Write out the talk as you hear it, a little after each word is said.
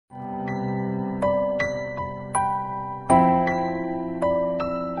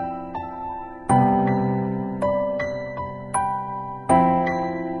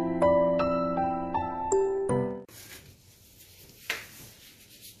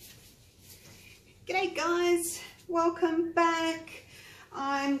Hey guys, welcome back.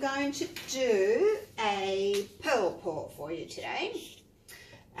 I'm going to do a pearl pour for you today.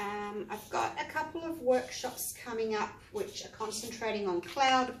 I've got a couple of workshops coming up which are concentrating on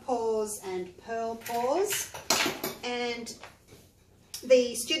cloud pours and pearl pours, and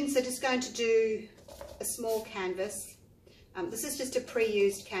the students are just going to do a small canvas. This is just a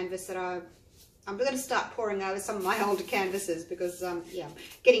pre-used canvas that I'm going to start pouring over some of my older canvases because yeah, I'm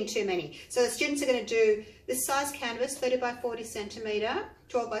getting too many. So the students are going to do this size canvas, 30 by 40 centimetre,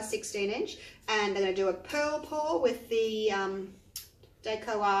 12 by 16 inch, and they're going to do a pearl pour with the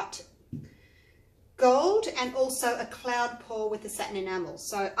Decoart gold and also a cloud pour with the satin enamel.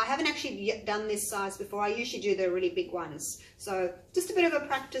 So I haven't actually yet done this size before. I usually do the really big ones. So just a bit of a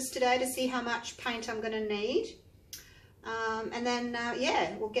practice today to see how much paint I'm going to need. And then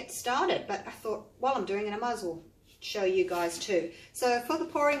yeah, we'll get started. But I thought while I'm doing it, I might as well show you guys too. So for the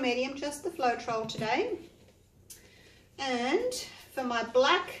pouring medium, just the Floetrol today. And for my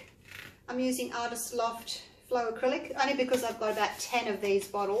black, I'm using Artist Loft Flow Acrylic, only because I've got about 10 of these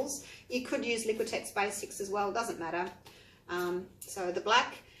bottles. You could use Liquitex Basics as well, doesn't matter. So the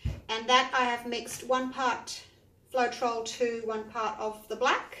black, and that I have mixed 1 part Floetrol to 1 part of the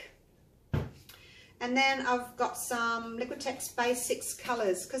black. And then I've got some Liquitex Basics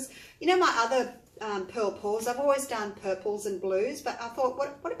colours, because you know my other pearl pours, I've always done purples and blues, but I thought,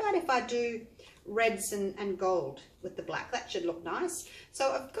 what about if I do reds and gold with the black? That should look nice.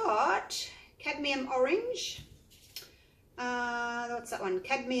 So I've got cadmium orange, what's that one?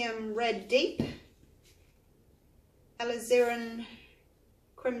 Cadmium red deep, alizarin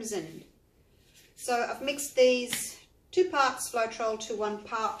crimson. So I've mixed these 2 parts Floetrol to 1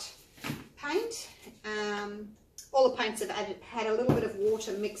 part paint. All the paints have had a little bit of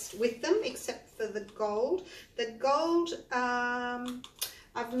water mixed with them except for the gold. The gold,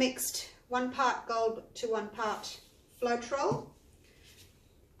 I've mixed 1 part gold to 1 part Floetrol,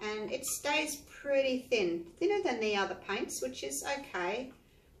 and it stays pretty thin, thinner than the other paints, which is okay.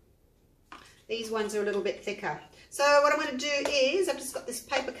 These ones are a little bit thicker. So what I'm going to do is, I've just got this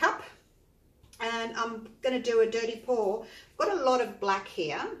paper cup and I'm going to do a dirty pour. I've got a lot of black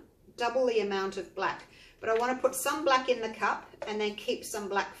here, double the amount of black, but I want to put some black in the cup and then keep some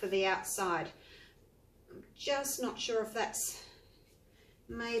black for the outside. I'm just not sure if that's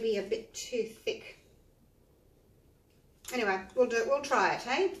maybe a bit too thick. Anyway, we'll try it,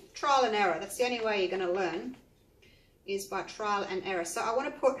 hey? Trial and error. That's the only way you're going to learn, is by trial and error. So I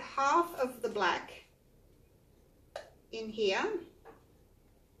want to put half of the black in here,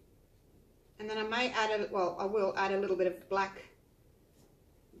 and then I may add I will add a little bit of black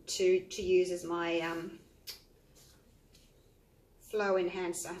to use as my flow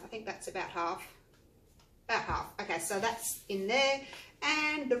enhancer. I think that's about half. About half. Okay, so that's in there.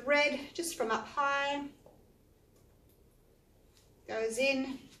 And the red, just from up high, goes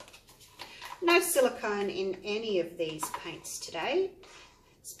in. No silicone in any of these paints today.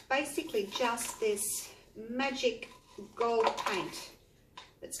 It's basically just this magic gold paint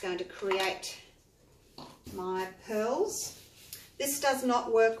that's going to create my pearls. This does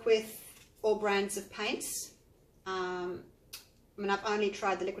not work with all brands of paints. I mean, I've only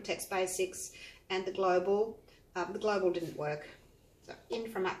tried the Liquitex Basics and the Global. The Global didn't work. So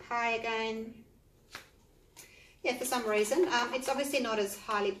in from up high again. Yeah, for some reason, it's obviously not as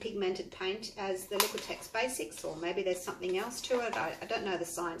highly pigmented paint as the Liquitex Basics, or maybe there's something else to it. I don't know the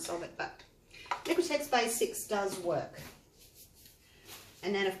science of it, but Liquitex Basics does work.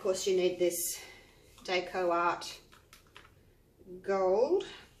 And then, of course, you need this Decoart gold.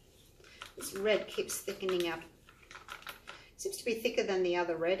 This red keeps thickening up. Seems to be thicker than the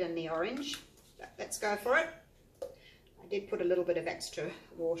other red and the orange, but let's go for it. I did put a little bit of extra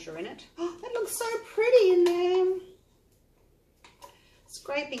water in it. Oh, that looks so pretty in there.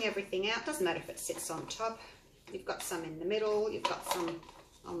 Scraping everything out. Doesn't matter if it sits on top. You've got some in the middle, you've got some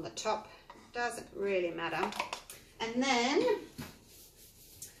on the top. Doesn't really matter. And then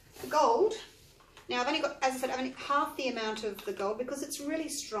the gold. Now I've only got, as I said, I've only half the amount of the gold because it's really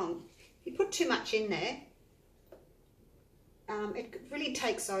strong. If you put too much in there, it really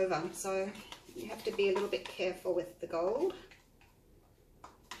takes over. So you have to be a little bit careful with the gold.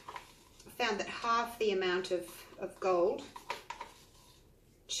 I found that half the amount of gold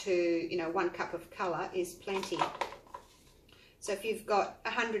to, you know, 1 cup of colour is plenty. So if you've got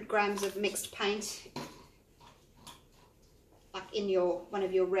 100 grams of mixed paint, like in one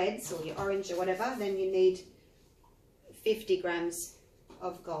of your reds or your orange or whatever, then you need 50 grams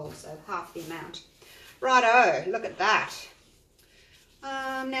of gold, so half the amount. Righto, look at that.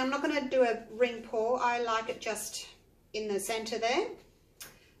 Now I'm not going to do a ring pour. I like it just in the center there.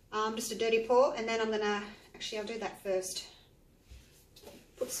 just a dirty pour, and then I'm gonna, actually I'll do that first.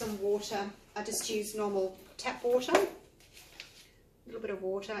 Put some water. I just use normal tap water. A little bit of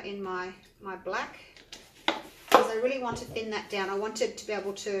water in my black, because I really want to thin that down. I want it to be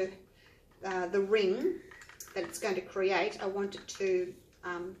able to, the ring that it's going to create, I want it to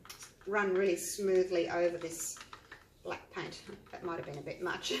run really smoothly over this black paint. That might have been a bit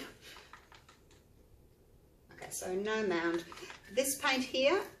much. Okay, so no mound. This paint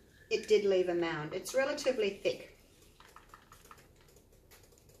here, it did leave a mound. It's relatively thick.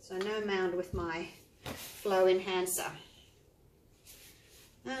 So no mound with my flow enhancer.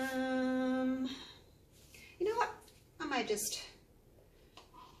 You know what? I may just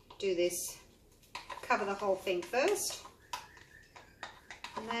do this. Cover the whole thing first.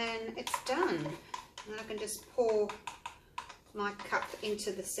 And then it's done. And then I can just pour my cup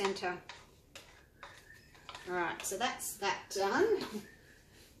into the center. Alright, so that's that done.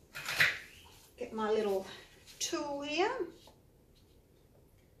 Get my little tool here.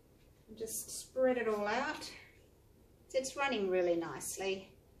 And just spread it all out. It's running really nicely.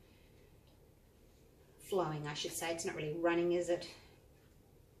 Flowing, I should say. It's not really running, is it?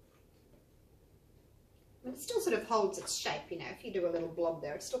 But it still sort of holds its shape, you know. If you do a little blob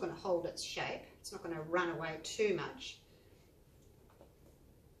there, it's still going to hold its shape. It's not going to run away too much.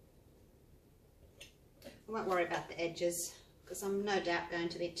 I won't worry about the edges, because I'm no doubt going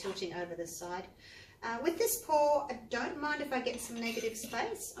to be tilting over the side. With this pour, I don't mind if I get some negative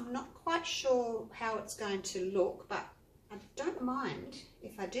space. I'm not quite sure how it's going to look, but I don't mind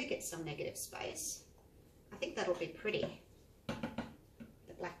if I do get some negative space. I think that'll be pretty.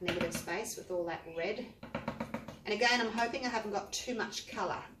 The black negative space with all that red. And again, I'm hoping I haven't got too much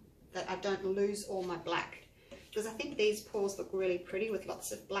colour, that I don't lose all my black. Because I think these pours look really pretty with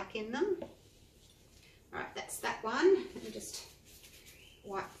lots of black in them. Alright, that's that one. Let me just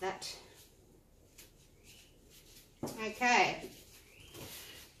wipe that. Okay,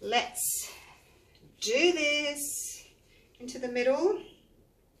 let's do this into the middle.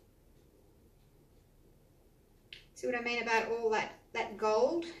 See what I mean about all that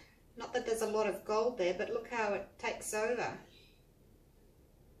gold? Not that there's a lot of gold there, but look how it takes over.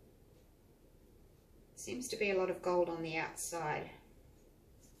 Seems to be a lot of gold on the outside.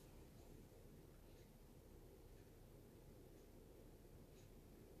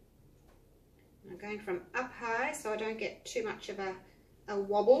 I'm going from up high so I don't get too much of a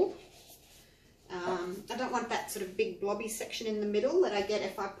wobble. I don't want that sort of big blobby section in the middle that I get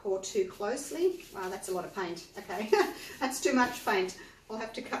if I pour too closely. Wow, that's a lot of paint. Okay, that's too much paint. I'll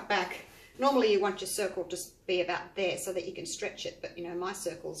have to cut back. Normally you want your circle to be about there so that you can stretch it, but you know, my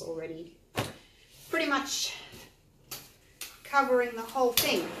circle's already pretty much covering the whole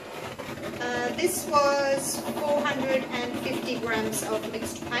thing. This was 450 grams of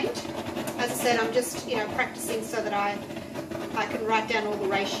mixed paint. As I said, I'm just, you know, practicing so that I can write down all the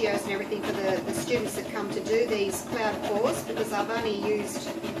ratios and everything for the students that come to do these cloud pours, because I've only used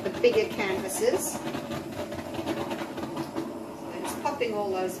the bigger canvases. So just popping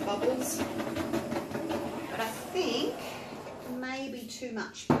all those bubbles. But I think maybe too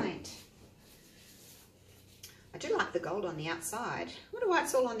much paint. I do like the gold on the outside. I wonder why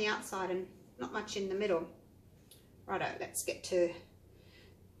it's all on the outside and not much in the middle. Righto, let's get to...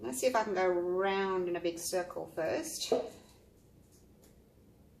 Let's see if I can go round in a big circle first.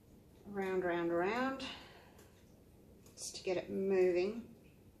 Round, round, round. Just to get it moving.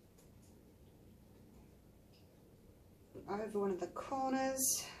 Over one of the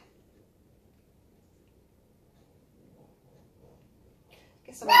corners.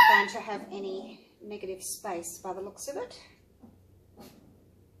 Guess I'm not going to have any negative space by the looks of it.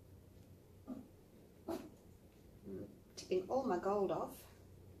 I'm tipping all my gold off.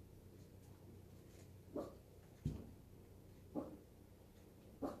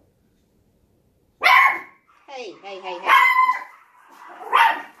 Hey, hey, hey, hey.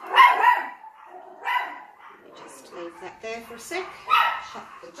 Let me just leave that there for a sec. Shut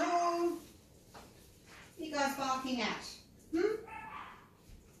the door. What are you guys barking at? What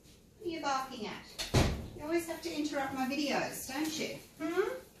are you barking at? You always have to interrupt my videos, don't you?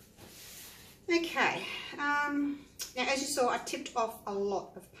 Okay. Now, as you saw, I tipped off a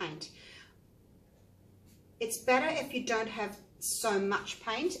lot of paint. It's better if you don't have so much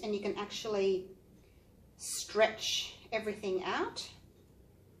paint and you can actually stretch everything out.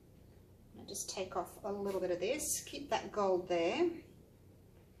 I'll just take off a little bit of this, keep that gold there,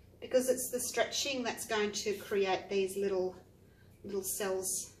 because it's the stretching that's going to create these little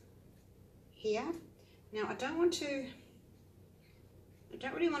cells here. Now I don't really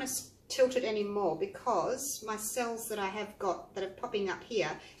want to tilt it anymore, because my cells that I have got that are popping up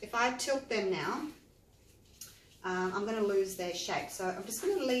here, if if I tilt them now, I'm going to lose their shape. So I'm just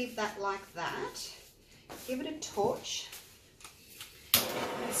going to leave that like that. Give it a torch.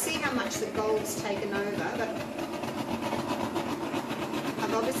 See how much the gold's taken over, but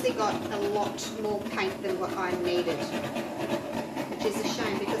I've obviously got a lot more paint than what I needed, which is a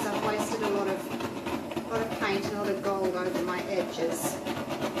shame because I've wasted a lot of paint and a lot of gold over my edges.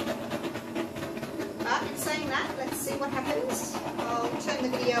 But in saying that, let's see what happens. I'll turn the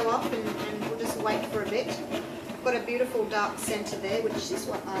video off and we'll just wait for a bit. I've got a beautiful dark centre there, which is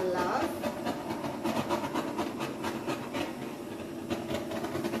what I love.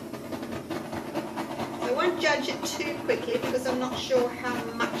 I won't judge it too quickly because I'm not sure how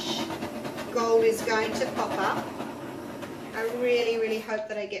much gold is going to pop up. I really hope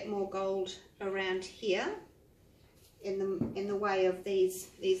that I get more gold around here in the way of these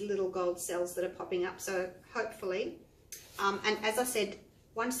little gold cells that are popping up. So hopefully, and as I said,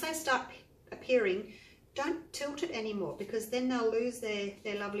 once they start appearing, don't tilt it anymore because then they'll lose their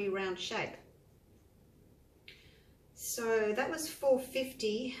lovely round shape. So that was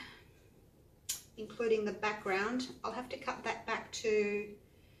 450, including the background. I'll have to cut that back to,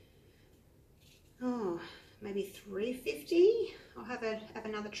 maybe 350. I'll have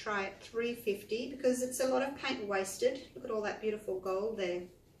another try at 350 because it's a lot of paint wasted. Look at all that beautiful gold there.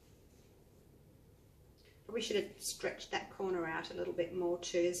 Probably should have stretched that corner out a little bit more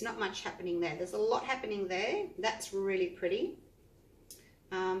too. There's not much happening there. There's a lot happening there. That's really pretty.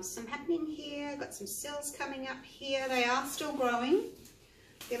 Some happening here. Got some cells coming up here. They are still growing.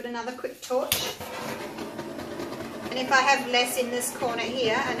 Give it another quick torch. And if I have less in this corner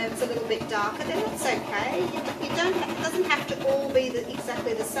here and it's a little bit darker, then that's okay. It doesn't have to all be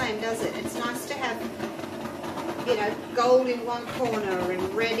exactly the same, does it? It's nice to have, you know, gold in one corner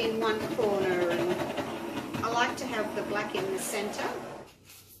and red in one corner, and I like to have the black in the center.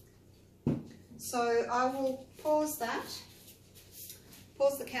 So I will pause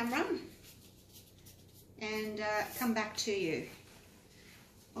the camera and come back to you.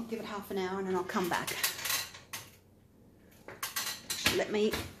 I'll give it half an hour and then I'll come back. Let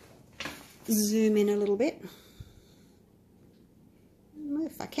me zoom in a little bit,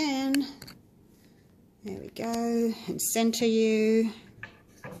 if I can. There we go, and center you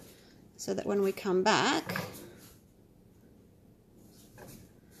so that when we come back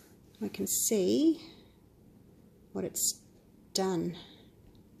we can see what it's done.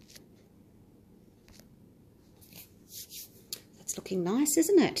 That's looking nice,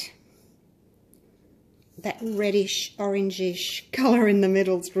 isn't it? That reddish orangish colour in the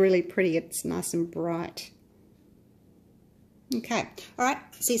middle is really pretty. It's nice and bright. Okay, all right,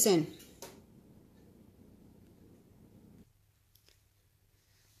 see you soon.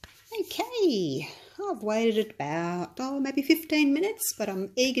 Okay, I've waited about maybe 15 minutes, but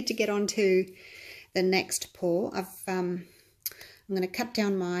I'm eager to get on to the next pour. I'm going to cut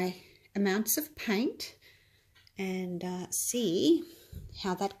down my amounts of paint and see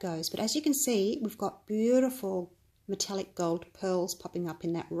how that goes. But as you can see, we've got beautiful metallic gold pearls popping up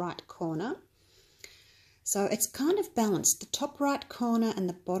in that right corner. So it's kind of balanced. The top right corner and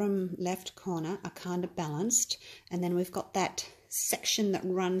the bottom left corner are kind of balanced, and then we've got that section that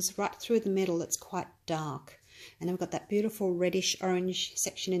runs right through the middle that's quite dark, and then we've got that beautiful reddish orange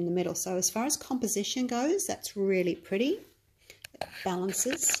section in the middle. So as far as composition goes, that's really pretty. It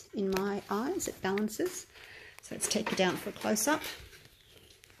balances in my eyes, it balances. So let's take it down for a close-up.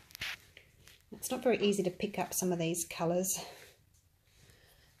 It's not very easy to pick up some of these colours.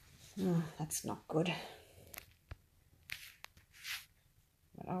 Oh, that's not good.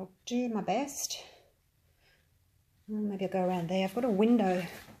 But I'll do my best. Maybe I'll go around there. I've got a window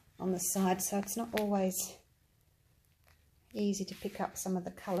on the side, so it's not always easy to pick up some of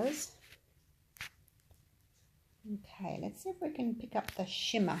the colours. Okay, let's see if we can pick up the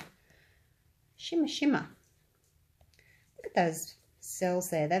shimmer. Shimmer, shimmer. Look at those cells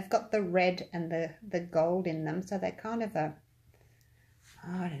there. They've got the red and the gold in them, so they're kind of a,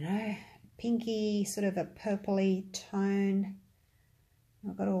 I don't know, pinky, sort of a purpley tone.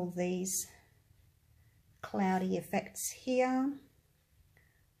 I've got all these cloudy effects here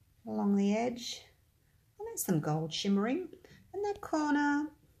along the edge. And there's some gold shimmering. And that corner,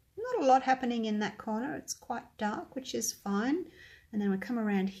 not a lot happening in that corner. It's quite dark, which is fine. And then we come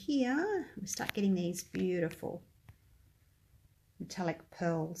around here, we start getting these beautiful metallic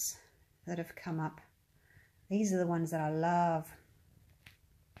pearls that have come up. These are the ones that I love.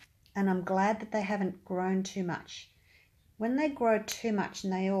 And I'm glad that they haven't grown too much. When they grow too much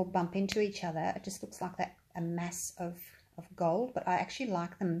and they all bump into each other, it just looks like a mass of gold. But I actually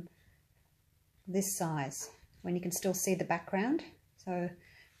like them this size, when you can still see the background. So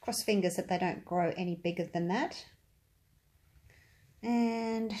Cross fingers that they don't grow any bigger than that.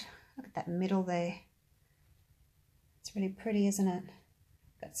 And look at that middle there. It's really pretty, isn't it?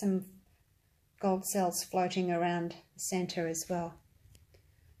 Got some gold cells floating around the center as well.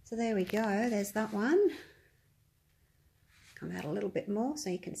 So there we go, there's that one. Come out a little bit more so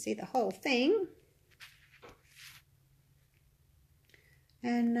you can see the whole thing.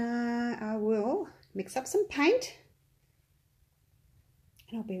 And I will mix up some paint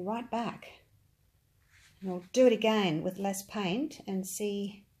and I'll be right back. And we'll do it again with less paint and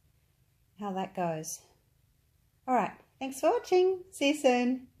see how that goes. Alright, thanks for watching. See you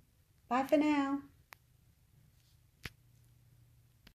soon. Bye for now.